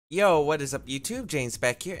Yo, what is up YouTube? James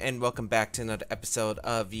Baek here, and welcome back to another episode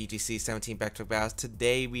of VGC 17 Back-to-Back Battles.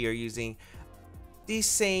 Today we are using the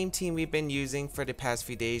same team we've been using for the past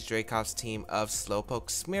few days, Dracov's team of Slowpoke,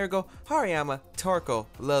 Smeargle, Hariyama, Torkoal,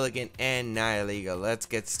 Lilligant, and Nihilego. Let's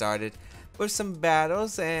get started with some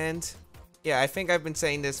battles, and yeah, I think I've been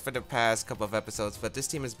saying this for the past couple of episodes, but this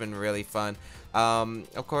team has been really fun.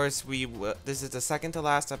 Of course, this is the second to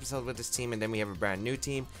last episode with this team, and then we have a brand new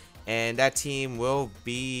team. And that team will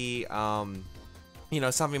be,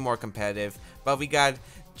 something more competitive. But we got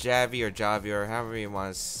Javi, or however you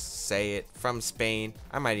want to say it, from Spain.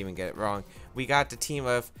 I might even get it wrong. We got the team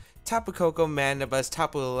of Tapu Koko, Mandibuzz,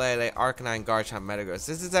 Tapu Lele, Arcanine, Garchomp, Metagross.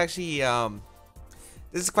 This is actually,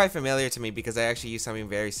 this is quite familiar to me because I actually used something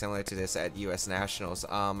very similar to this at US Nationals.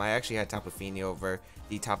 I actually had Tapu Fini over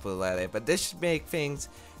the Tapu Lele. But this should make things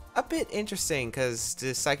a bit interesting because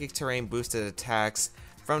the Psychic Terrain boosted attacks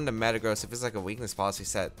from the Metagross, if it's like a weakness policy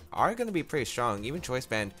set, are going to be pretty strong. Even Choice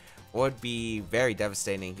Band would be very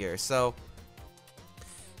devastating here. So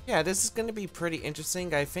yeah, this is going to be pretty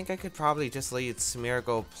interesting. I think I could probably just lead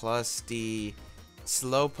Smeargle plus the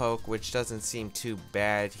Slowpoke, which doesn't seem too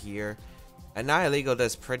bad here. And Nihilego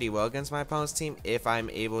does pretty well against my opponent's team if I'm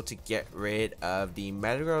able to get rid of the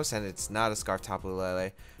Metagross and it's not a Scarf Tapu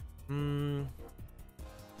Lele.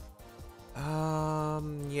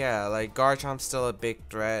 Yeah, like Garchomp's still a big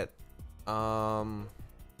threat. Yeah,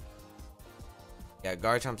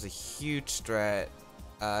 Garchomp's a huge threat.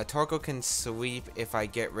 Torkoal can sweep if I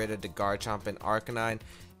get rid of the Garchomp and Arcanine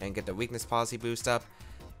and get the weakness policy boost up.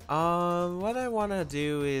 What I want to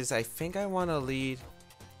do is I think I want to lead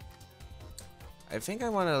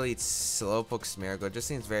Slowpoke Smeargle. It just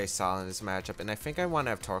seems very solid in this matchup, and I think I want to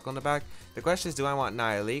have Torkoal in the back. The question is, do I want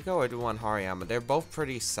Nihilego or do I want Hariyama? They're both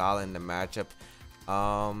pretty solid in the matchup.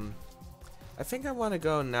 I think I want to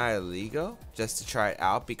go Nihilego just to try it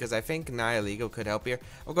out because I think Nihilego could help here.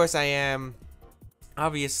 Of course, I am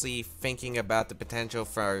obviously thinking about the potential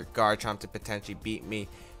for Garchomp to potentially beat me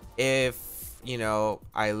if,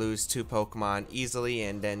 I lose two Pokemon easily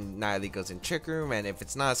and then Nihilego's in Trick Room, and if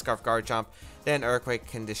it's not a Scarf Garchomp, then Earthquake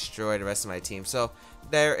can destroy the rest of my team. So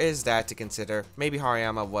there is that to consider. Maybe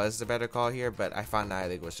Hariyama was the better call here, but I found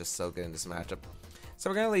Nihilego was just so good in this matchup. So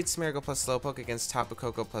we're going to lead Smeargle plus Slowpoke against Tapu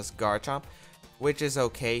Koko plus Garchomp, which is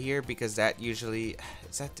okay here because that usually...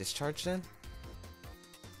 Is that Discharge then?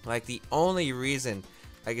 Like, the only reason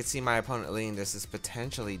I could see my opponent leading this is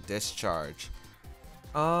potentially Discharge.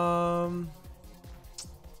 Yeah,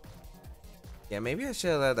 maybe I should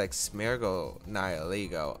have led like Smeargle,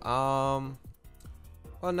 Nihilego.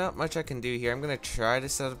 Well, not much I can do here. I'm gonna try to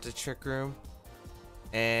set up the Trick Room,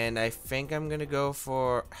 and I think I'm gonna go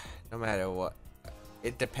for, no matter what.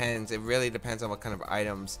 It depends. It really depends on what kind of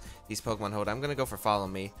items these Pokemon hold. I'm gonna go for Follow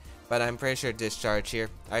Me, but I'm pretty sure Discharge here.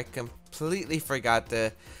 I completely forgot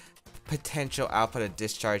the potential output of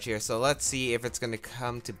Discharge here, so let's see if it's gonna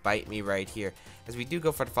come to bite me right here. As we do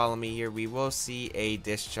go for the Follow Me here, we will see a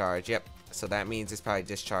Discharge. Yep. So that means it's probably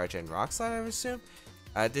Discharge and Rock Slide, I would assume.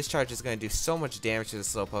 Discharge is going to do so much damage to the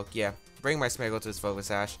Slowpoke. Yeah, bring my Smeargle to his Focus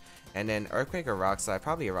Sash. And then Earthquake or Rock Slide,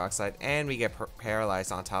 probably a Rock Slide. And we get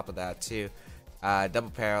Paralyzed on top of that too. Double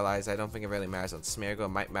Paralyzed, I don't think it really matters on Smeargle. It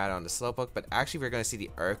might matter on the Slowpoke. But actually we're going to see the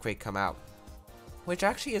Earthquake come out, which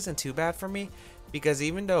actually isn't too bad for me. Because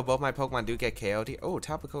even though both my Pokemon do get KO'd here. Oh,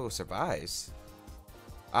 Tapu Koko survives.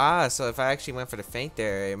 So if I actually went for the Feint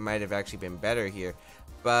there, it might have actually been better here.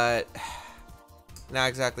 But not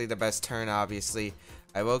exactly the best turn, obviously.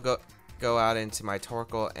 I will go out into my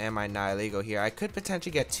Torkoal and my Nihilego here. I could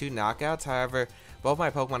potentially get two knockouts. However, both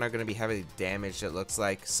my Pokemon are going to be heavily damaged, it looks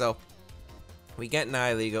like. So we get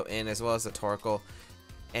Nihilego in as well as the Torkoal.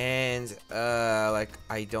 And I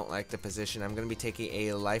don't like the position. I'm going to be taking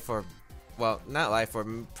a Life Orb. Well, not Life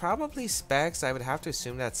Orb, probably Specs. I would have to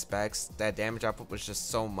assume that Specs, that damage output was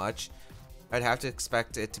just so much. I'd have to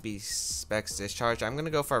expect it to be Specs Discharge. I'm going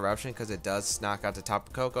to go for Eruption because it does knock out the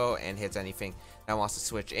Tapu Koko and hits anything that wants to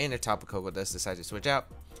switch in if Tapu Koko does decide to switch out.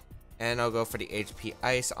 And I'll go for the HP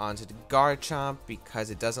Ice onto the Garchomp because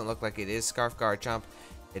it doesn't look like it is Scarf Garchomp.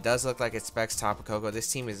 It does look like it's Specs Tapu Koko.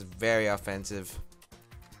 This team is very offensive.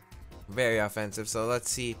 Very offensive. So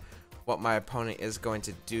let's see what my opponent is going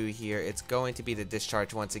to do here. It's going to be the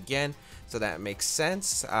Discharge once again, so that makes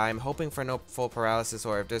sense. I'm hoping for no full paralysis,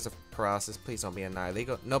 or if there's a paralysis, please don't be a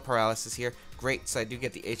Nihilego. No paralysis here. Great, so I do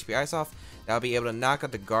get the HP Ice off. That'll be able to knock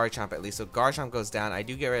out the Garchomp at least. So Garchomp goes down. I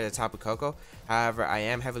do get rid of Tapu Koko. However, I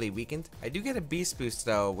am heavily weakened. I do get a Beast Boost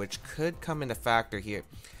though, which could come into factor here.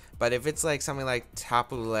 But if it's like something like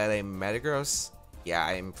Tapu Lele Metagross, yeah,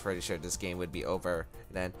 I'm pretty sure this game would be over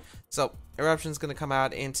then. So Eruption's going to come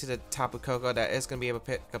out into the Tapu Koko. That is going to be able to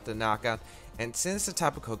pick up the knockout. And since the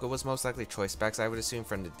Tapu Koko was most likely Choice Specs, I would assume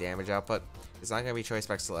from the damage output, it's not going to be Choice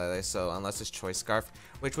Specs Lele. So unless it's Choice Scarf,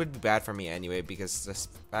 which would be bad for me anyway, because the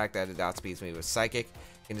fact that it outspeeds me with Psychic,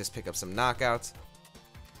 can just pick up some knockouts.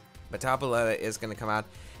 But Tapu Lele is going to come out.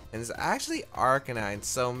 And it's actually Arcanine,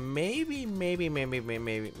 so maybe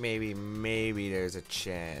there's a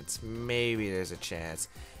chance. Maybe there's a chance.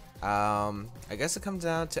 I guess it comes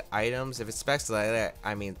down to items. If it's Specs Lele,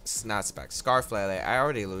 I mean, it's not Specs, Scarf Lele, I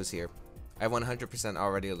already lose here. I 100%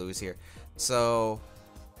 already lose here. So,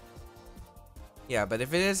 yeah, but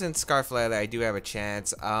if it isn't Scarf Lele, I do have a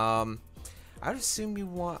chance. I would assume you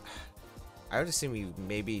want... I would assume you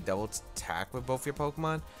maybe double attack with both your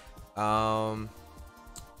Pokemon.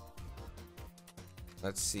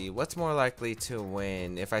 Let's see, what's more likely to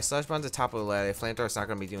win? If I Sludge Bomb the top of the Lele, Flamethrower's not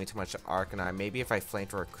going to be doing too much to Arcanine. Maybe if I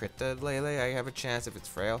Flamethrower crit the Lele, I have a chance if it's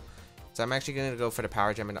frail. So I'm actually going to go for the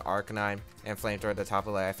Power Gem into Arcanine and Flamethrower at the top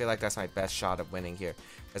of the Lele. I feel like that's my best shot of winning here,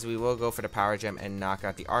 as we will go for the Power Gem and knock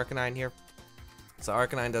out the Arcanine here. So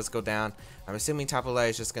Arcanine does go down. I'm assuming Tapu Lele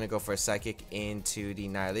is just going to go for a Psychic into the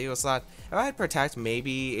Nihilego slot. If I had Protect,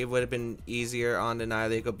 maybe it would have been easier on the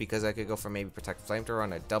Nihilego, because I could go for maybe Protect Flamethrower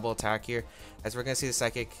on a double attack here. As we're going to see the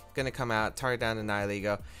Psychic going to come out, target down the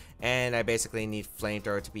Nihilego. And I basically need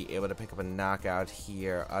Flamethrower to be able to pick up a knockout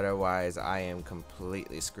here. Otherwise, I am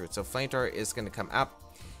completely screwed. So Flamethrower is going to come out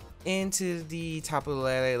into the Tapu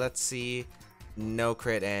Lele. Let's see. No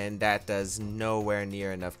crit, and that does nowhere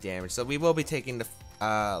near enough damage. So we will be taking the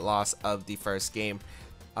loss of the first game.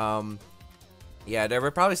 Yeah, there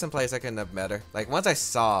were probably some plays I could have done better. Like once I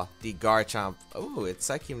saw the Garchomp, oh, it's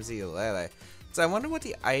Psychium Z Lele. So I wonder what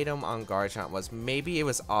the item on Garchomp was. Maybe it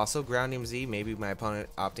was also Groundium Z. Maybe my opponent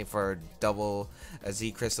opting for double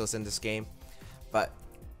Z crystals in this game. But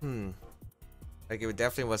like it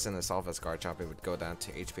definitely wasn't a Solvus Garchomp. It would go down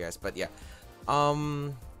to HPS. But yeah,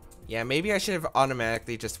 yeah, maybe I should have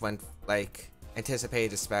automatically just went like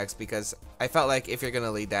anticipated the Specs, because I felt like if you're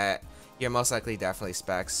gonna lead that, you're most likely definitely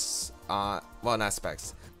Specs. Well, not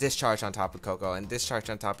Specs, Discharge on top of Koko, and Discharge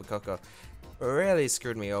on top of Koko really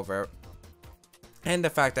screwed me over. And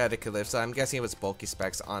the fact that it could live, so I'm guessing it was bulky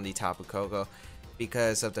Specs on the top of Koko,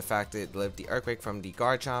 because of the fact that it lived the Earthquake from the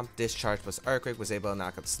Garchomp. Discharge was Earthquake, was able to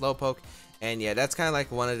knock out the Slowpoke, and yeah, that's kind of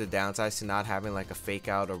like one of the downsides to not having like a Fake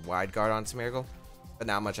Out or Wide Guard on Smeargle. But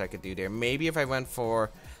not much I could do there. Maybe if I went for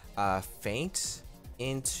Feint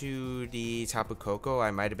into the Tapu Koko, I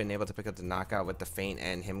might have been able to pick up the knockout with the Feint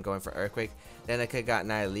and him going for Earthquake. Then I could have got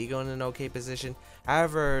Nihilego in an okay position.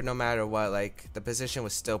 However, no matter what, like the position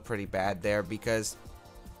was still pretty bad there, because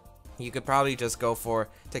you could probably just go for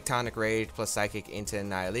Tectonic Rage plus Psychic into a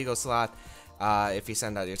Nihilego slot if you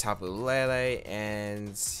send out your Tapu Lele,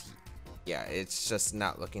 and yeah, it's just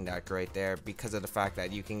not looking that great there because of the fact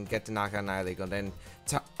that you can get the knockout Nihilego. Then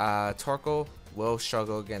Torkoal will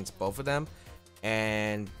struggle against both of them,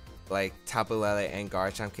 and like Tapu Lele and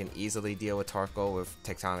Garchomp can easily deal with Torkoal with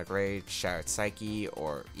Tectonic Rage, Shattered Psyche,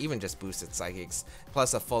 or even just boosted Psychics.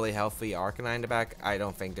 Plus a fully healthy Arcanine in the back, I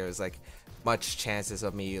don't think there's like much chances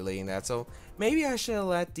of me leading that. So maybe I should have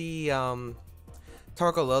let the Torkoal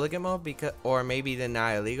Lilligant mode, because, or maybe the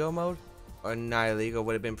Nihilego mode. Or Nihilego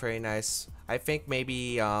would have been pretty nice. I think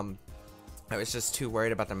maybe I was just too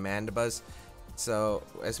worried about the Mandibuzz. So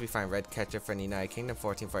as we find Red Ketchup for the United Kingdom,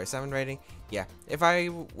 1447 rating. Yeah, if I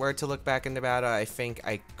were to look back in the battle, I think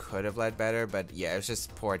I could have led better, but yeah, it was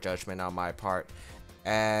just poor judgment on my part.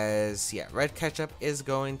 As yeah, Red Ketchup is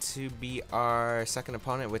going to be our second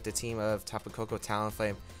opponent with the team of Tapu Koko,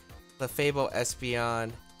 Talonflame, Clefable,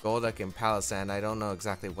 Espeon, Golduck, and Palossand. I don't know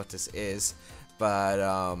exactly what this is, but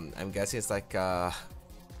I'm guessing it's like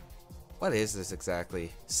what is this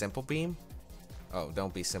exactly? Simple Beam? Oh,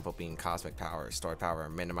 don't be Simple Beam, Cosmic Power, Stored Power,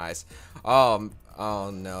 Minimize. Oh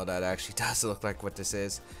no, that actually does look like what this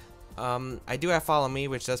is. I do have Follow Me,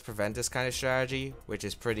 which does prevent this kind of strategy, which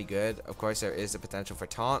is pretty good. Of course, there is the potential for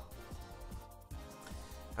Taunt.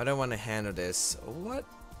 I don't want to handle this. What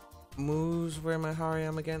moves were my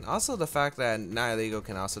Hariyama again? Also, the fact that Nihilego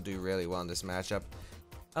can also do really well in this matchup.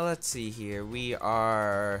 Let's see here. We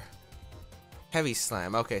are Heavy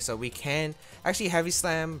Slam. Okay, so we can actually Heavy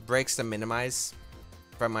Slam breaks the Minimize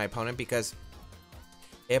from my opponent, because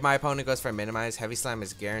if my opponent goes for Minimize, Heavy Slam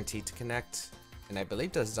is guaranteed to connect, and I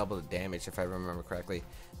believe does double the damage if I remember correctly.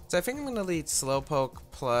 So I think I'm going to lead Slowpoke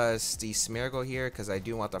plus the Smeargle here, because I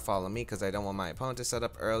do want to Follow Me, because I don't want my opponent to set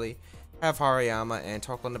up early. Have Hariyama and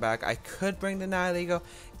Torkoal in the back. I could bring the Nihilego,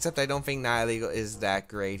 except I don't think Nihilego is that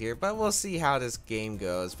great here, but we'll see how this game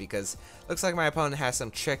goes, because looks like my opponent has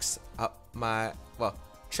some tricks up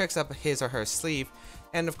tricks up his or her sleeve,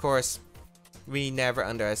 And of course, we never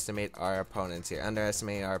underestimate our opponents here.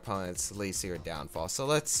 Underestimating our opponents leads to your downfall. So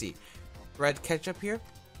let's see. Red Ketchup here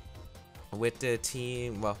with the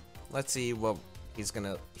team. Well, let's see what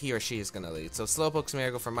he or she is gonna lead. So Slowpoke's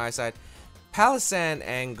Miracle from my side, Palisand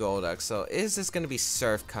and Golduck. So is this gonna be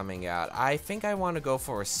Surf coming out? I think I want to go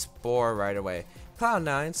for a Spore right away.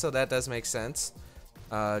 Cloud9, so that does make sense.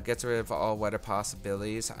 Gets rid of all weather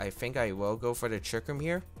possibilities. I think I will go for the Trick Room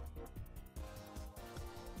here.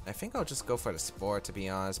 I think I'll just go for the Spore, to be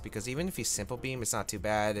honest, because even if you Simple Beam, it's not too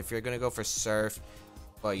bad. If you're gonna go for Surf,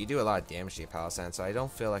 well, you do a lot of damage to your Palisand, so I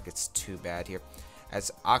don't feel like it's too bad here.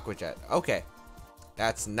 As Aqua Jet, okay,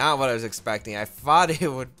 that's not what I was expecting. I thought it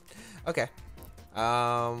would. Okay,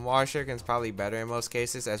 Water Shuriken's probably better in most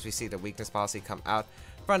cases, as we see the weakness policy come out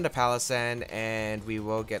from the Palisand, and we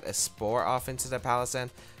will get a Spore off into the Palisand,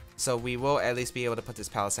 so we will at least be able to put this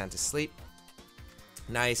Palisand to sleep.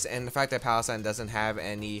 Nice, and the fact that Palisand doesn't have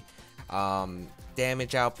any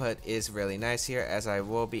damage output is really nice here, as I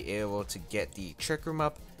will be able to get the Trick Room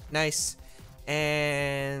up. Nice.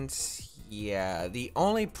 And yeah, the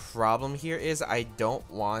only problem here is I don't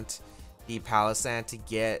want the Palisand to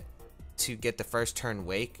get the first turn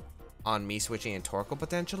Wake on me switching in Torkoal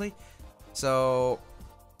potentially. So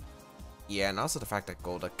yeah, and also the fact that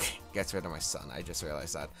Golduck gets rid of my Sun. I just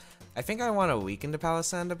realized that. I think I want to weaken the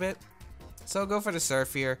Palisand a bit. So I'll go for the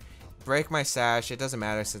Surf here. Break my Sash. It doesn't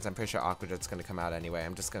matter since I'm pretty sure Aqua Jet's going to come out anyway.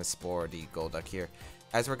 I'm just going to Spore the Golduck here.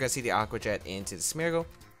 As we're going to see the Aqua Jet into the Smeargle.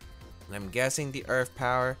 And I'm guessing the Earth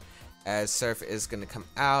Power as Surf is going to come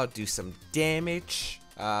out, do some damage.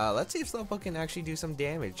 Let's see if Slowpoke can actually do some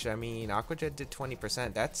damage. I mean, Aqua Jet did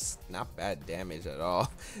 20%. That's not bad damage at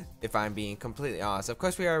all, if I'm being completely honest. Of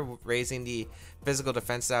course, we are raising the physical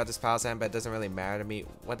defense out of this Palisand, but it doesn't really matter to me.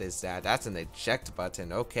 What is that? That's an eject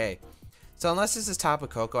button. Okay. So unless this is Tapu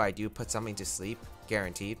Koko, I do put something to sleep,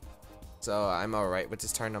 guaranteed. So I'm alright with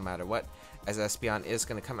this turn no matter what, as Espeon is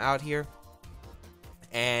going to come out here.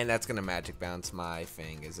 And that's going to Magic Bounce my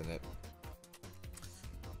thing, isn't it?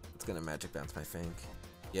 It's going to Magic Bounce my thing.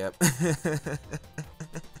 Yep.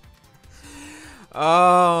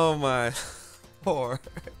 Oh my Lord.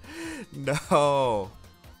 No.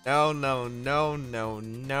 No, no, no, no,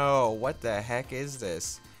 no. What the heck is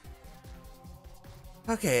this?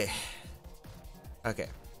 Okay. Okay,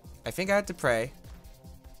 I think I have to pray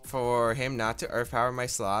for him not to Earth Power my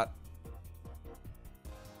slot.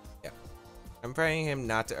 Yeah, I'm praying him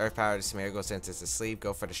not to Earth Power the Smeargle since it's asleep.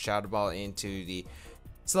 Go for the Shadow Ball into the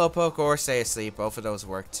Slowpoke or stay asleep. Both of those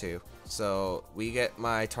work too. So we get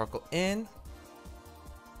my Torkoal in.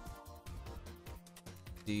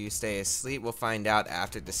 Do you stay asleep? We'll find out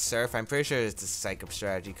after the Surf. I'm pretty sure it's the Psych Up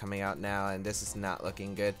strategy coming out now, and this is not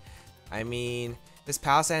looking good. I mean, this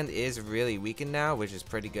Palisand is really weakened now, which is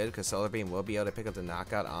pretty good because Solar Beam will be able to pick up the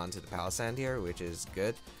knockout onto the Palisand here, which is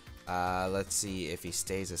good. Let's see if he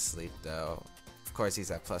stays asleep though. Of course,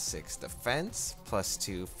 he's at +6 defense,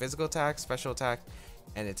 +2 physical attack, special attack,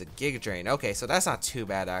 and it's a Giga Drain. Okay, so that's not too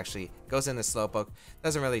bad actually. Goes into Slowpoke,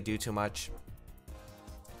 doesn't really do too much.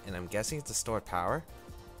 And I'm guessing it's a stored power.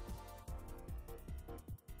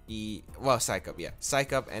 Well, Psych Up, yeah.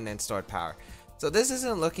 Psych Up and then stored power. So this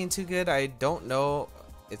isn't looking too good. I don't know.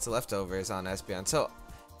 It's leftovers on Espeon. So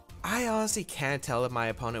I honestly can't tell if my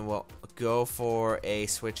opponent will go for a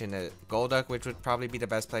switch in a Golduck, which would probably be the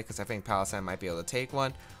best play because I think Palisand might be able to take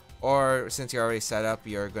one. Or since you're already set up,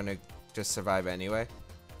 you're going to just survive anyway.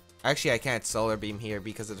 Actually, I can't Solar Beam here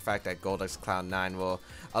because of the fact that Golduck's Cloud9 will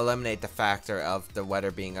eliminate the factor of the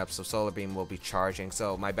weather being up, so Solar Beam will be charging.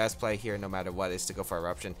 So my best play here, no matter what, is to go for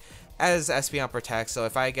Eruption as Espeon protects. So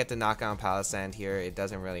if I get the knockout on Palisand here, it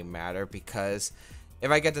doesn't really matter because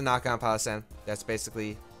if I get the knockout on Palisand, that's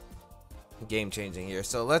basically game changing here.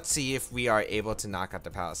 So let's see if we are able to knock out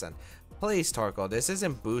the Palisand. Please, Torkoal, this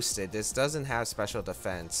isn't boosted. This doesn't have special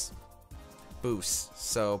defense boost.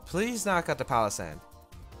 So please knock out the Palisand.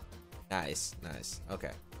 Nice, nice.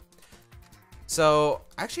 Okay. So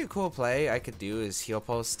actually a cool play I could do is Heal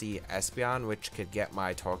Pulse the Espeon, which could get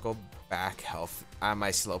my Torkoal back health,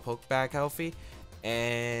 my Slowpoke back healthy,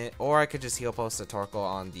 or I could just Heal Pulse the Torkoal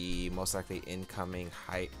on the most likely incoming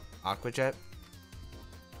height Aqua Jet.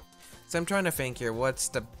 So I'm trying to think here, what's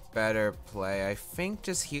the better play? I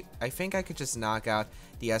think I could just knock out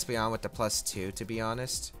the Espeon with the +2, to be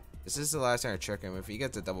honest. This is the last turn of Trick Room. If he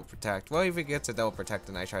gets a double protect, well, if he gets a double protect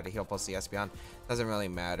and I try to Heal Pulse the Espeon, doesn't really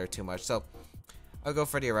matter too much. So I'll go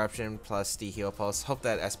for the Eruption plus the Heal Pulse. Hope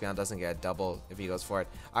that Espeon doesn't get a double if he goes for it.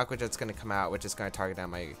 Aqua Jet's going to come out, which is going to target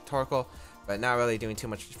down my Torkoal, but not really doing too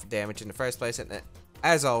much damage in the first place. And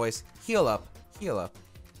as always, heal up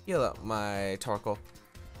my Torkoal.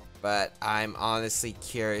 But I'm honestly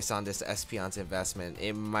curious on this Espeon's investment.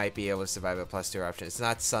 It might be able to survive a +2 eruption. It's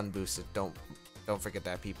not sun boosted. Don't forget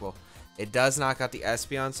that, people. It does knock out the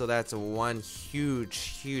Espeon, so that's one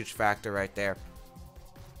huge factor right there.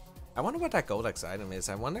 I wonder what that Golduck's item is.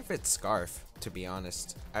 I wonder if it's Scarf, to be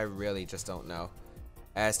honest. I really just don't know.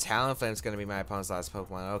 As Talonflame is going to be my opponent's last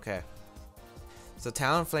Pokemon. Okay. So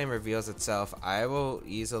Talonflame reveals itself. I will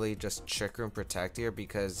easily just Trick Room Protect here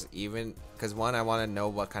because one, I want to know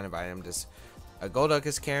what kind of item this Golduck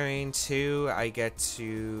is carrying. Two, I get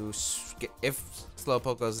to, if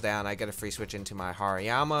Slowpoke goes down, I get a free switch into my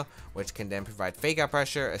Hariyama, which can then provide Fake Out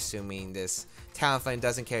Pressure, assuming this Talonflame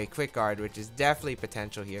doesn't carry Quick Guard, which is definitely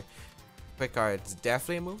potential here. Quick Guard is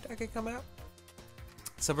definitely a move that could come out.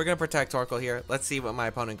 So we're going to protect Torkoal here. Let's see what my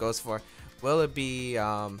opponent goes for. Will it be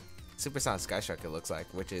Supersonic Sky Strike, it looks like,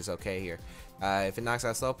 which is okay here. If it knocks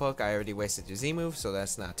out Slowpoke, I already wasted your Z move, so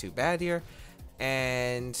that's not too bad here.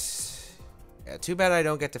 And yeah, too bad I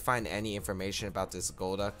don't get to find any information about this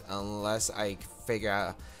Golduck unless I figure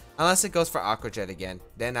out, unless it goes for Aqua Jet again.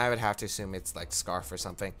 Then I would have to assume it's like Scarf or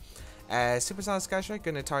something. As Supersonic Sky Strike,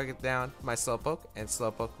 going to target down my Slowpoke, and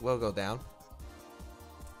Slowpoke will go down.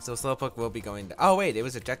 So Slowpoke will be going down. Oh wait, it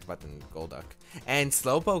was eject button Golduck. And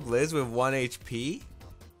Slowpoke lives with 1 HP?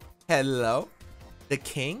 Hello? The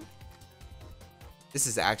king? This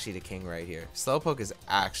is actually the king right here. Slowpoke is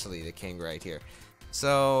actually the king right here.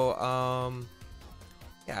 So,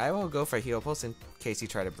 yeah, I will go for Heal Pulse in case you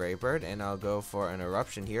try to Brave Bird, and I'll go for an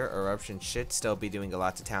Eruption here. Eruption should still be doing a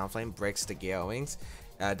lot to Talonflame, breaks the Gale Wings,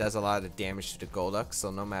 does a lot of damage to the Golduck, so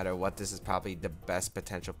no matter what, this is probably the best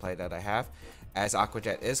potential play that I have. As Aqua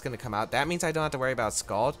Jet is going to come out, that means I don't have to worry about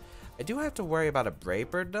Scald. I do have to worry about a Brave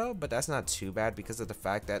Bird though, but that's not too bad because of the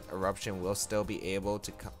fact that Eruption will still be able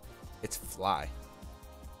to come. It's Fly.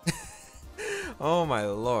 Oh my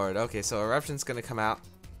lord. Okay, so Eruption's gonna come out,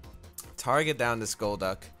 target down this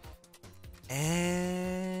Golduck,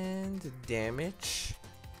 and damage.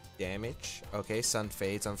 Okay, Sun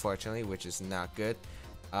fades unfortunately, which is not good.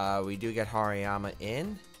 We do get Hariyama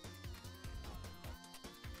in.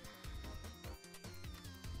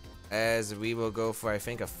 As we will go for, I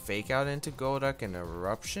think, a Fake Out into Golduck and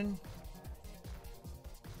Eruption.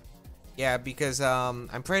 Yeah, because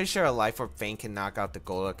I'm pretty sure a Life Orb Feint can knock out the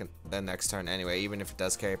Golduck the next turn anyway, even if it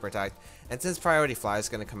does carry Protect. And since Priority Fly is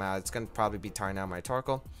going to come out, it's going to probably be tarring out my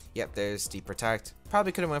Torkoal. Yep, there's the Protect.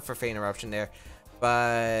 Probably could have went for Feint Eruption there,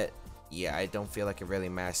 but yeah, I don't feel like it really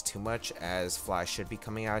matters too much as Fly should be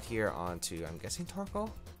coming out here onto, I'm guessing, Torkoal?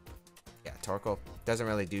 Yeah, Torkoal doesn't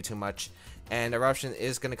really do too much. And Eruption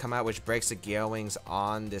is going to come out, which breaks the Gale Wings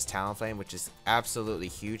on this Talonflame, which is absolutely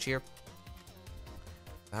huge here.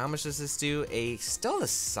 How much does this do? Still a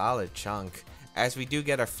solid chunk, as we do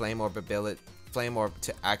get our Flame Orb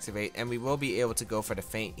to activate, and we will be able to go for the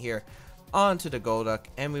Feint here onto the Golduck,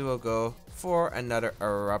 and we will go for another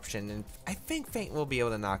Eruption, and I think Feint will be able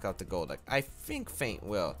to knock out the Golduck. I think Feint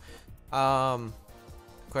will. Of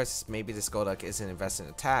course, maybe this Golduck isn't invested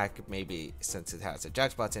in attack, maybe since it has a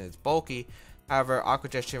eject button, it's bulky. However, Aqua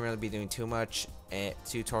Jet shouldn't really be doing too much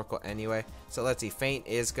to Torkoal anyway. So let's see, Feint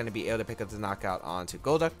is going to be able to pick up the knockout onto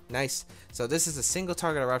Golduck. Nice. So this is a single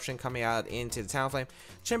target Eruption coming out into the Talonflame.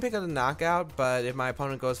 Shouldn't pick up the knockout, but if my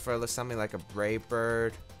opponent goes for something like a Brave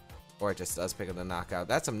Bird, or it just does pick up the knockout,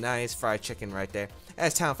 that's some nice fried chicken right there.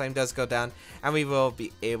 As Talonflame does go down, and we will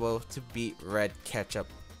be able to beat Red Ketchup.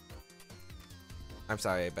 I'm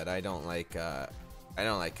sorry, but I don't like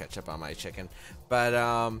ketchup on my chicken.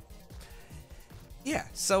 But yeah,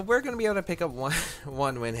 so we're gonna be able to pick up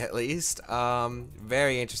one win at least.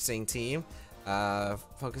 Very interesting team.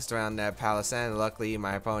 Focused around that Palisand. Luckily,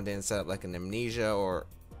 my opponent didn't set up like an Amnesia or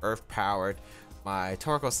Earth powered my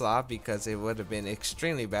Torkoal slot because it would have been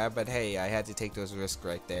extremely bad. But hey, I had to take those risks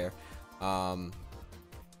right there.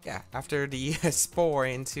 Yeah, after the Spore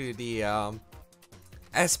into the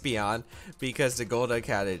Espeon because the Golduck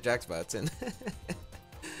had a eject button.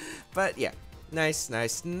 But yeah, nice.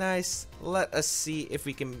 Let us see if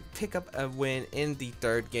we can pick up a win in the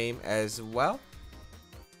third game as well.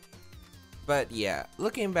 But yeah,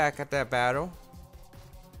 looking back at that battle,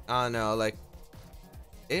 I don't know, like,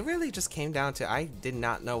 it really just came down to, I did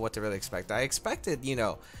not know what to really expect. I expected, you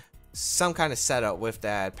know, some kind of setup with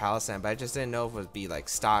that Palisand, but I just didn't know if it would be like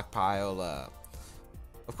stockpile.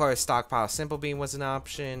 Of course, stockpile Simple Beam was an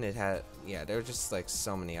option. It had, yeah, there were just like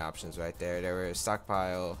so many options right there. There was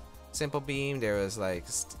stockpile Simple Beam. There was like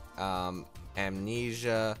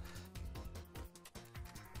Amnesia.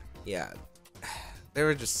 Yeah, there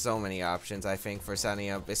were just so many options, I think, for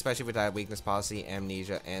setting up, especially with that weakness policy,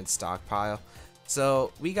 Amnesia, and stockpile.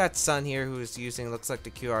 So we got Sun here, who's using, looks like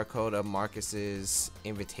the QR code of Marcus's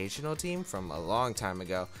invitational team from a long time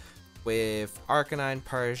ago, with Arcanine,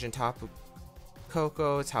 Persian, Tapu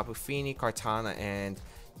Koko, Tapu Fini, Kartana, and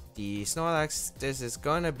the Snorlax. This is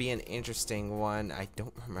gonna be an interesting one. I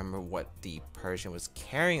don't remember what the Persian was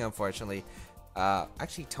carrying, unfortunately.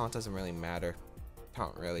 Actually, Taunt doesn't really matter.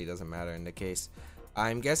 Taunt really doesn't matter in the case.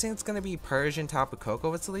 I'm guessing it's gonna be Persian, Tapu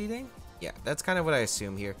Koko it's leading. Yeah, that's kind of what I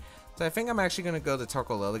assume here. So I think I'm actually going to go the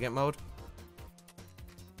Torkoal Lilligant mode.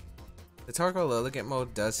 The Torkoal Lilligant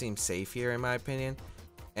mode does seem safe here in my opinion.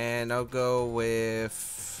 And I'll go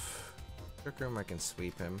with... Trick Room, I can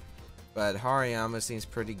sweep him. But Hariyama seems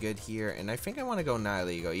pretty good here. And I think I want to go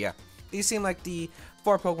Nihilego. Yeah, these seem like the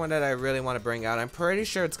 4 Pokemon that I really want to bring out. I'm pretty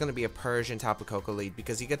sure it's going to be a Persian Tapu Koko lead,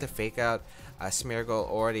 because you get to fake out Smeargle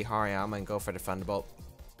or the Hariyama and go for the Thunderbolt.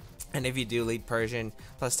 And if you do lead Persian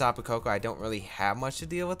plus Tapu Koko, I don't really have much to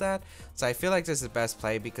deal with that. So I feel like this is the best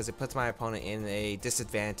play because it puts my opponent in a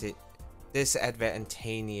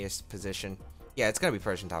disadvantageous position. Yeah, it's going to be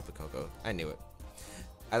Persian Tapu Koko. I knew it.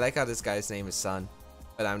 I like how this guy's name is Sun,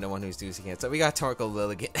 but I'm the one who's using it. So we got Torkoal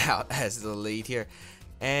Lilligant out as the lead here.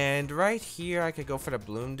 And right here, I could go for the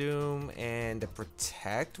Bloom Doom and the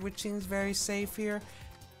Protect, which seems very safe here.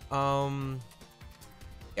 Yeah,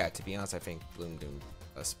 to be honest, I think Bloom Doom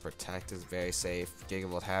plus Protect is very safe.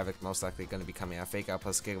 Gigavolt Havoc most likely going to be coming out. Fake Out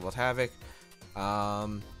plus Gigavolt Havoc.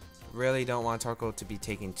 Really don't want Torkoal to be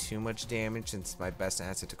taking too much damage since it's my best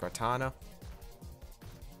answer to Kartana.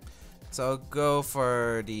 So I'll go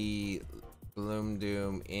for the Bloom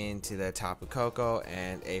Doom into the Tapu Koko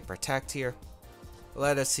and a Protect here.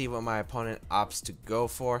 Let us see what my opponent opts to go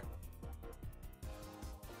for.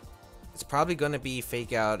 It's probably going to be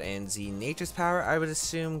Fake Out and Z Nature's Power, I would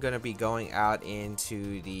assume. Going to be going out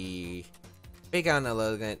into the Fake Out and the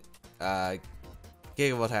Lilligant,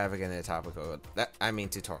 Gigavolt Havoc and the Tapu Koko. I mean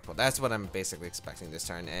to Torkoal. That's what I'm basically expecting this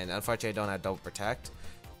turn. And unfortunately, I don't have Double Protect.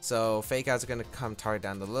 So Fake Out's going to come target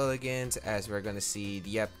down the Lilligant, as we're going to see,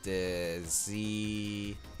 yep,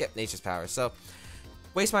 Nature's Power. So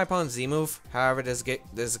waste my opponent's Z move. However, this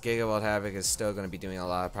Gigavolt Havoc is still going to be doing a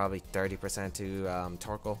lot, probably 30% to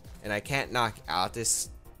Torkoal. And I can't knock out this.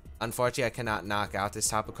 Unfortunately, I cannot knock out this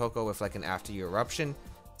Tapu Koko with like an After You Eruption,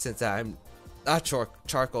 since I'm not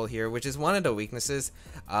Charcoal here, which is one of the weaknesses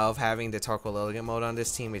of having the Torkoal Lilligant mode on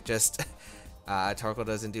this team. It just Torkoal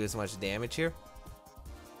doesn't do as much damage here.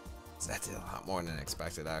 So that's a lot more than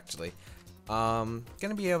expected, actually.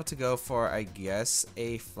 Gonna be able to go for, I guess,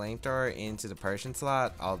 a Flamethrower into the Persian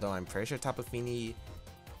slot, although I'm pretty sure Tapu Fini,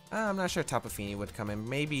 I'm not sure Tapu Fini would come in,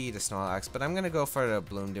 maybe the Snorlax, but I'm gonna go for the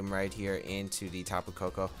Bloom Doom right here into the Tapu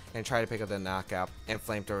Koko and try to pick up the knockout and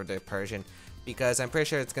Flamethrower the Persian, because I'm pretty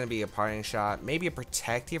sure it's gonna be a Parting Shot, maybe a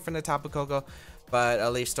Protect here from the Tapu Koko, but a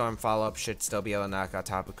Leaf Storm follow-up should still be able to knock out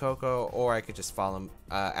Tapu Koko, or I could just follow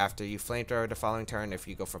after you Flamethrower the following turn if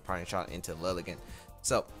you go for Parting Shot into Lilligant.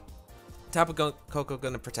 So Tapu Koko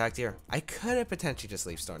gonna Protect here. I could have potentially just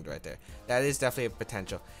Leaf Stormed right there. That is definitely a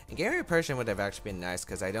potential. And getting a Persian would have actually been nice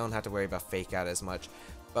because I don't have to worry about Fake Out as much.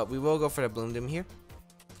 But we will go for the Bloom Doom here.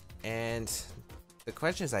 And the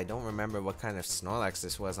question is, I don't remember what kind of Snorlax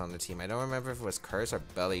this was on the team. I don't remember if it was Curse or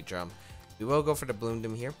Belly Drum. We will go for the Bloom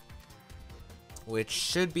Doom here, which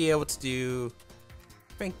should be able to do,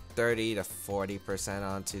 I think, 30 to 40%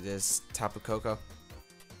 onto this Tapu Koko.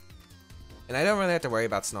 And I don't really have to worry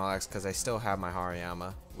about Snorlax because I still have my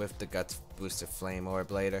Hariyama with the Guts Boosted Flame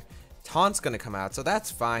Orb later. Taunt's going to come out, so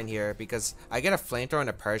that's fine here because I get a Flamethrower and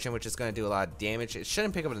a Persian, which is going to do a lot of damage. It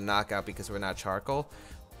shouldn't pick up the Knockout because we're not Charcoal,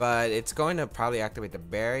 but it's going to probably activate the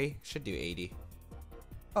Berry. Should do 80.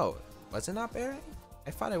 Oh, was it not Berry?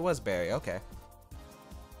 I thought it was Berry. Okay.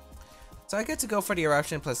 So I get to go for the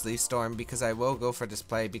Eruption plus Leaf Storm because I will go for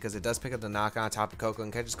Display because it does pick up the knockout on Tapu Koko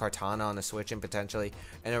and catches Kartana on the switch in potentially.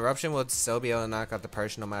 And Eruption will still be able to knock out the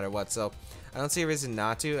Persian no matter what. So I don't see a reason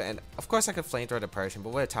not to. And of course I could Flamethrower the Persian,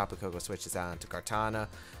 but what if Tapu Koko switches out into Kartana?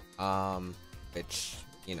 Which,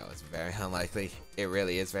 you know, is very unlikely. It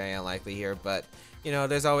really is very unlikely here. But, you know,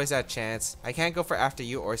 there's always that chance. I can't go for After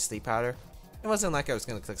You or Sleep Powder. It wasn't like I was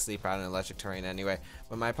going to click Sleep Powder in Electric Terrain anyway,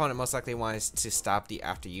 but my opponent most likely wanted to stop the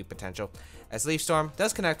After You potential. As Leaf Storm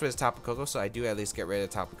does connect with his Tapu Koko, so I do at least get rid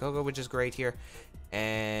of Tapu Koko, which is great here.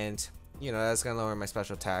 And, you know, that's going to lower my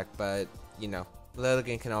special attack, but, you know,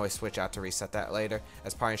 Lilligant can always switch out to reset that later,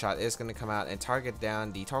 as Parting Shot is going to come out and target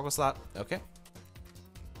down the Torkoal slot. Okay.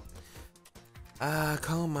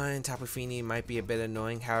 Calm Mind, Tapu Fini might be a bit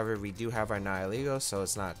annoying, however, we do have our Nihilego, so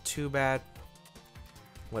it's not too bad.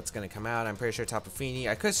 what's going to come out. I'm pretty sure Tapu Fini.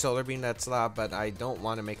 I could Solar Beam that slot, but I don't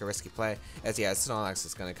want to make a risky play. As yeah, Snorlax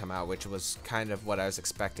is going to come out, which was kind of what I was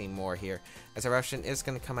expecting more here. As Eruption is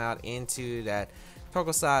going to come out into that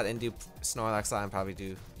Torkoal slot and do Snorlax slot and probably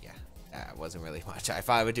do, yeah, that wasn't really much. I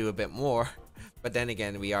thought I would do a bit more, but then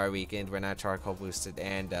again, we are weakened. We're not Charcoal boosted,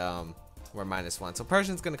 and we're -1. So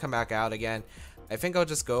Persian's going to come back out again. I think I'll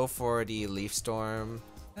just go for the Leaf Storm.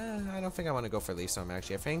 I don't think I want to go for Leaf Storm,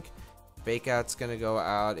 actually. I think Fake Out's going to go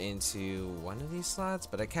out into one of these slots,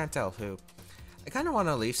 but I can't tell who. I kind of want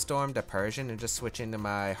to Leaf Storm the Persian and just switch into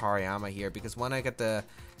my Hariyama here, because when I get the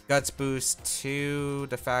Guts boost, two,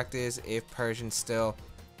 the fact is, if Persian still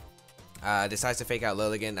decides to Fake Out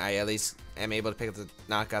Lilligant, I at least am able to pick up the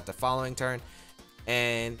knockout the following turn.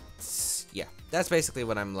 And yeah, that's basically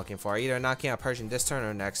what I'm looking for. Either knocking out Persian this turn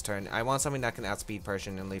or next turn. I want something that can outspeed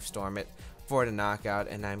Persian and Leaf Storm it for the knockout,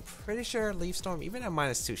 and I'm pretty sure Leaf Storm, even at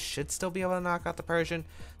 -2, should still be able to knock out the Persian.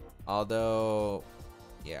 Although,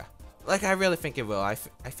 yeah, like I really think it will. I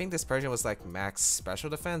think this Persian was like max special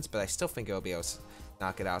defense, but I still think it will be able to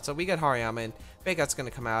knock it out. So we get Hariyama, and Fake Out's going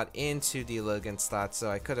to come out into the Lilligant slot,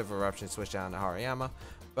 so I could have Eruption switched down to Hariyama,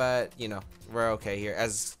 but you know, we're okay here,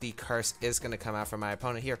 as the Curse is going to come out from my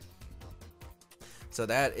opponent here. So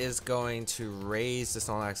that is going to raise the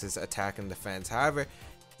Snorlax's attack and defense. However,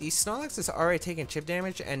 the Snorlax is already taking chip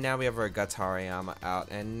damage, and now we have our Guts Hariyama out.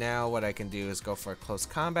 And now what I can do is go for a close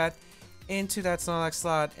combat into that Snorlax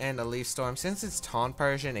slot and a Leaf Storm. Since it's Taunt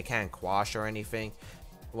Persian, it can't Quash or anything.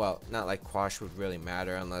 Well, not like Quash would really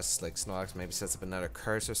matter unless like Snorlax maybe sets up another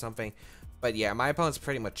Curse or something. But yeah, my opponent's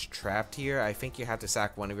pretty much trapped here. I think you have to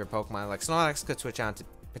sack one of your Pokemon. Like Snorlax could switch on to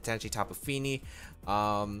potentially Tapu Fini.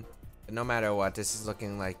 No matter what, this is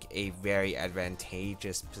looking like a very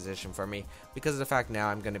advantageous position for me, because of the fact now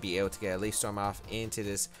I'm going to be able to get a Leaf Storm off into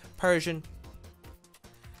this Persian,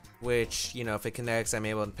 which, you know, if it connects, I'm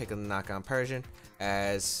able to pick up the knockout on Persian.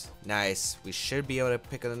 As nice, we should be able to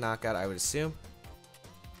pick up the knockout, I would assume.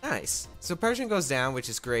 Nice. So Persian goes down, which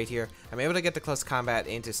is great here. I'm able to get the close combat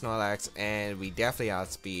into Snorlax, and we definitely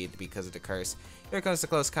outspeed because of the Curse. Here comes the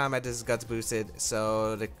close combat. This is Guts boosted,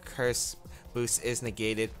 so the Curse boost is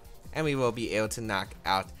negated, and we will be able to knock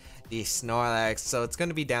out the Snorlax. So it's going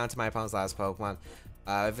to be down to my opponent's last Pokemon.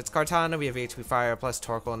 If it's Kartana, we have HP Fire plus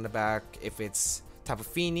Torkoal in the back. If it's Tapu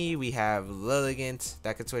Fini, we have Lilligant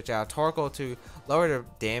that could switch out Torkoal to lower the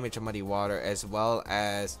damage of Muddy Water, as well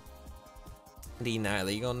as the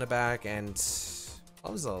Nihilego in the back. And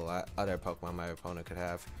what was the other Pokemon my opponent could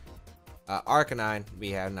have? Arcanine,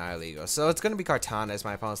 we have Nihilego. So it's going to be Kartana as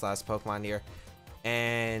my opponent's last Pokemon here.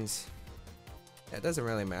 And it doesn't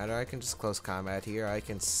really matter. I can just close combat here. I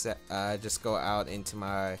can just go out into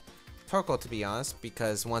my Torkoal, to be honest,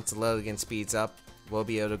 because once the Lilligant speeds up, we'll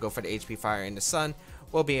be able to go for the HP Fire in the Sun.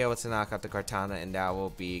 We'll be able to knock out the Kartana, and that will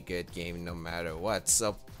be a good game no matter what.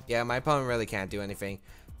 So yeah, my opponent really can't do anything.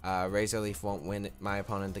 Razor Leaf won't win my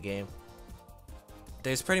opponent the game.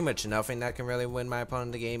 There's pretty much nothing that can really win my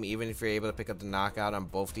opponent the game, even if you're able to pick up the knockout on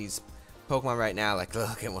both these Pokemon right now. Like,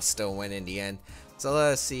 Lilligant will still win in the end. So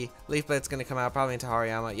let's see. Leaf Blade's going to come out probably into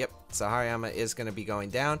Hariyama. Yep. So Hariyama is going to be going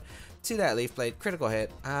down to that Leaf Blade. Critical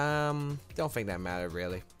hit. Don't think that mattered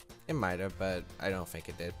really. It might have, but I don't think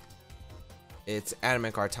it did. It's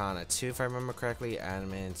Adamant Kartana 2 if I remember correctly.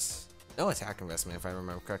 Adamant. No attack investment if I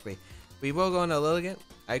remember correctly. We will go into Lilligant.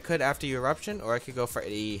 I could after Eruption, or I could go for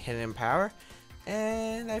the Hidden Power.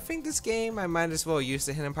 And I think this game I might as well use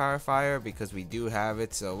the Hidden Power Fire because we do have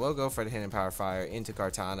it. So we'll go for the Hidden Power Fire into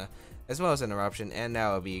Kartana, as well as an Eruption, and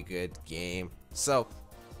that will be a good game. So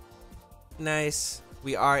nice,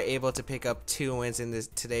 we are able to pick up 2 wins in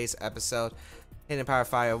today's episode. Hidden Power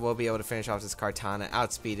Fire will be able to finish off this Kartana,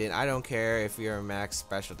 outspeeded. I don't care if you're a max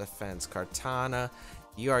special defense Kartana,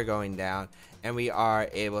 you are going down, and we are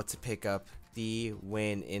able to pick up the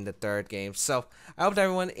win in the 3rd game. So I hope that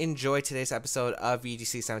everyone enjoyed today's episode of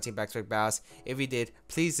VGC 17 back-to-back battles. If you did,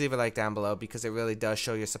 please leave a like down below because it really does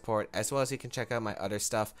show your support, as well as you can check out my other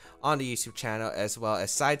stuff on the YouTube channel, as well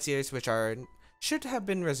as side series which should have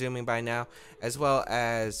been resuming by now, as well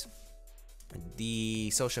as the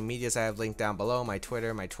social medias I have linked down below, my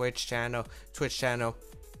Twitter, my Twitch channel.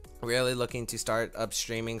 Really looking to start up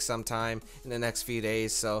streaming sometime in the next few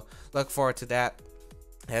days, so look forward to that.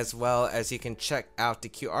 As well as you can check out the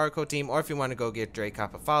QR code team, or if you want to go give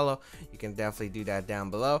Dracop a follow, you can definitely do that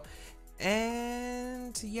down below.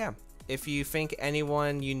 And yeah, if you think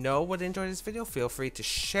anyone you know would enjoy this video, feel free to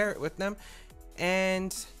share it with them.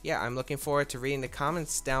 And yeah, I'm looking forward to reading the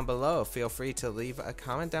comments down below. Feel free to leave a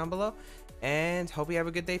comment down below, and hope you have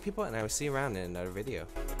a good day, people, and I will see you around in another video.